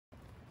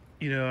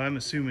You know, I'm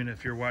assuming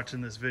if you're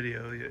watching this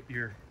video,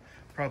 you're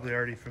probably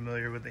already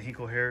familiar with the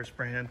Henkel Harris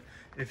brand.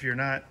 If you're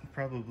not,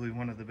 probably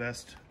one of the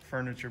best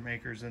furniture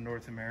makers in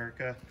North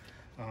America.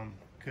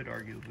 Could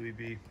arguably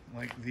be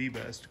like the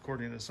best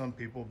according to some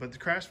people, but the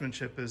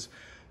craftsmanship is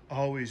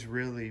always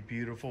really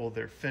beautiful.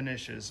 Their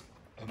finish is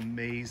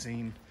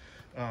amazing.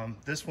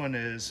 This one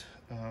is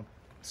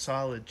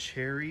solid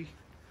cherry.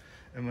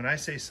 And when I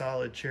say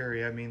solid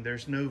cherry, I mean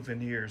there's no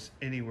veneers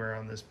anywhere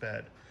on this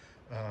bed.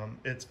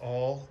 It's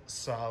all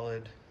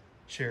solid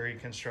cherry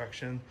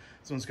construction.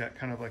 This one's got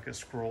kind of like a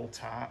scroll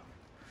top.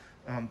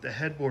 The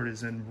headboard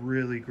is in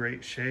really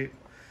great shape.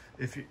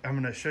 I'm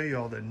going to show you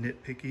all the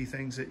nitpicky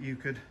things that you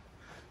could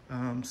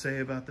say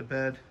about the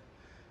bed.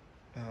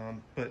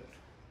 But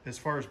as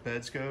far as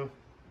beds go,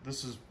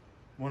 this is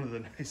one of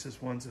the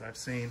nicest ones that I've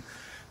seen.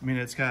 I mean,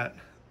 it's got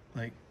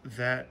like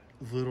that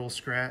little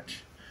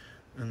scratch,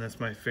 and that's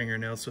my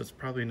fingernail, so it's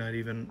probably not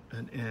even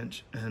an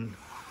inch, and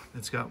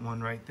it's got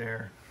one right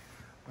there.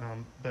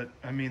 But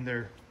I mean,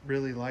 they're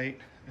really light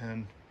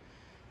and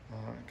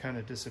kind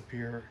of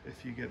disappear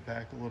if you get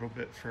back a little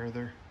bit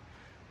further.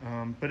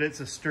 But it's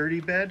a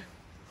sturdy bed,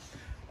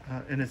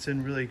 and it's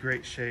in really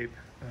great shape.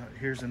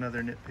 Here's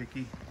another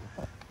nitpicky,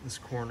 this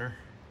corner,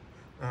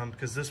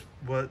 because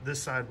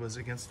this side was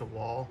against the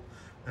wall,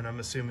 and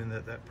I'm assuming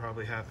that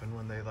probably happened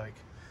when they like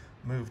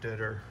moved it,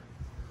 or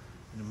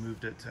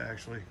moved it to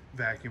actually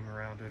vacuum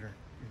around it, or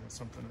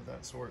something of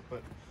that sort.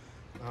 But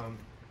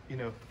you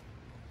know,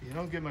 you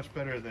don't get much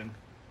better than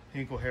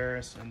Henkel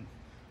Harris, and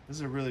this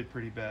is a really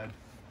pretty bed,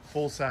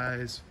 full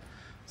size.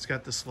 It's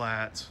got the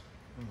slats.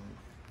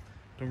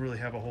 Don't really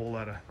have a whole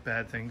lot of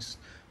bad things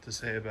to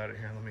say about it.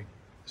 Here, let me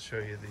show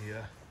you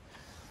the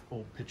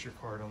old picture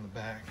card on the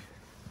back.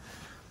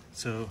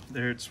 So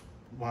there, it's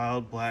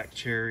wild black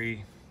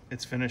cherry.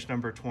 It's finished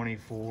number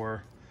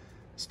 24,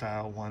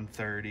 style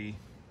 130.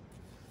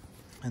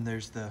 And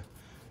there's the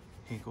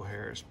Henkel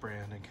Harris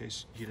brand, in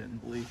case you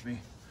didn't believe me.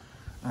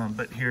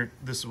 But here,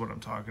 this is what I'm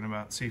talking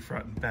about. See,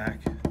 front and back,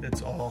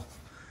 it's all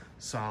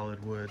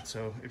solid wood.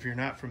 So if you're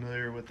not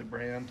familiar with the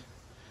brand,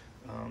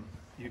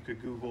 you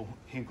could Google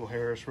Henkel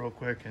Harris real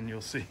quick, and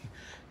you'll see,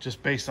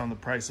 just based on the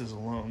prices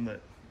alone, that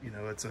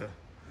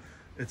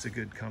it's a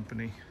good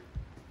company,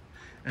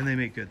 and they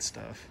make good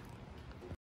stuff.